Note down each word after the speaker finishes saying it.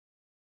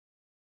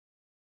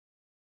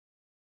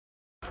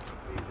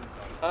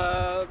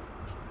A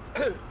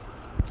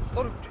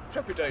lot of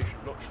trepidation,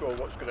 not sure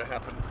what's going to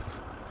happen.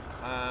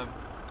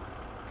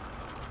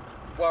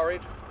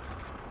 Worried,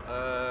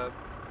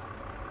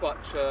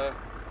 but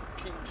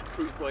keen to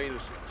prove my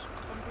innocence.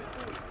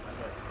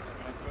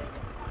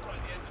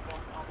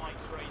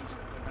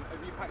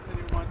 Have you packed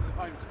any reminders of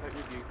home to take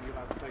with you? Are you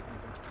allowed to take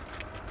anything?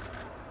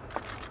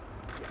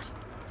 Yes.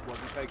 What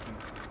have you taken?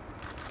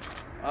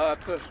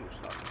 Personal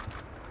stuff.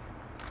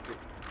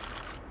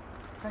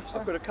 Thanks,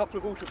 I've got a couple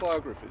of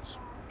autobiographies,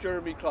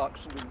 Jeremy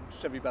Clarkson and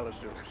Semi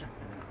Ballesteros.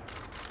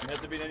 And has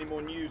there been any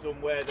more news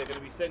on where they're going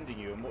to be sending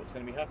you and what's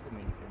going to be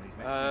happening in these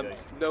next few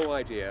days? No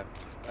idea.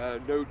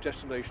 No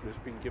destination has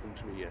been given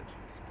to me yet.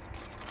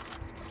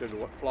 Don't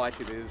know what flight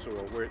it is or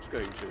where it's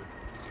going to.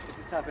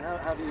 Mrs. Tappin,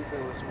 how do you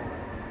feel this morning?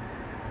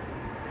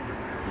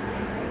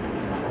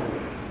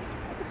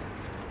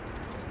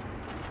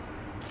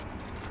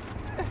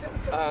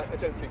 I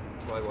don't think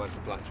my wife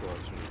would like to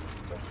answer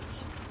any questions.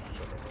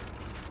 Sorry.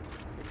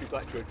 If you'd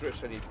like to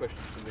address any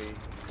questions to me,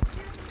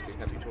 I'd be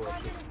happy to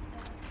answer. Do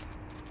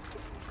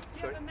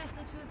you have a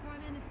message for the Prime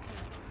Minister?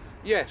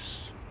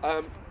 Yes.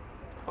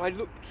 I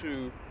look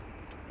to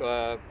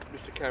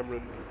Mr.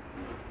 Cameron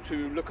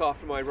to look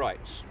after my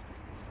rights,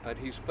 and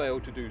he's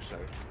failed to do so.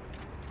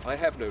 I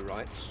have no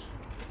rights.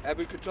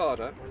 Abu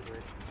Qatada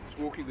is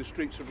walking the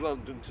streets of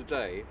London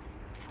today,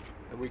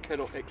 and we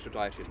cannot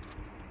extradite him.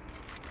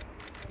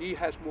 He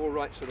has more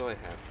rights than I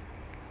have.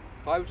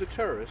 If I was a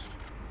terrorist,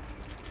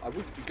 I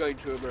wouldn't be going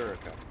to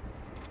America.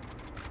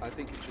 I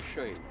think it's a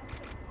shame.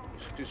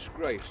 It's a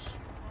disgrace.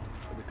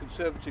 And the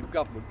Conservative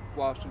government,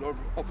 whilst in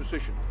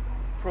opposition,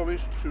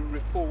 promised to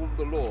reform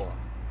the law,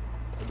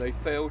 and they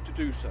failed to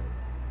do so.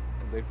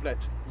 And they've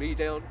let me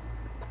down,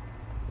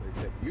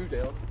 they've let you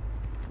down,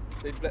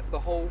 they've let the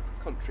whole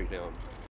country down.